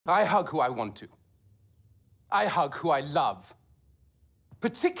I hug who I want to. I hug who I love.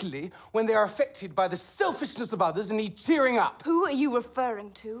 Particularly when they are affected by the selfishness of others and need cheering up. Who are you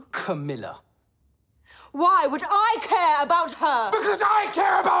referring to? Camilla. Why would I care about her? Because I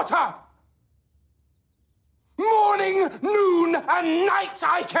care about her! Morning, noon, and night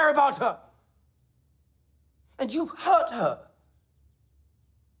I care about her! And you hurt her.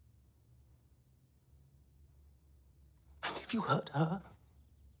 And if you hurt her,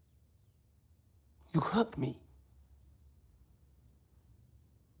 you hurt me.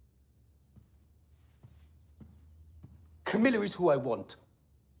 Camilla is who I want.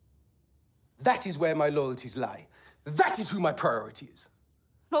 That is where my loyalties lie. That is who my priority is.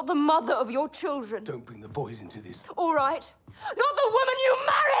 Not the mother of your children. Don't bring the boys into this. All right. Not the woman you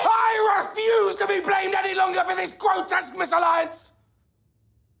married! I refuse to be blamed any longer for this grotesque misalliance!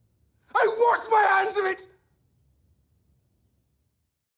 I wash my hands of it!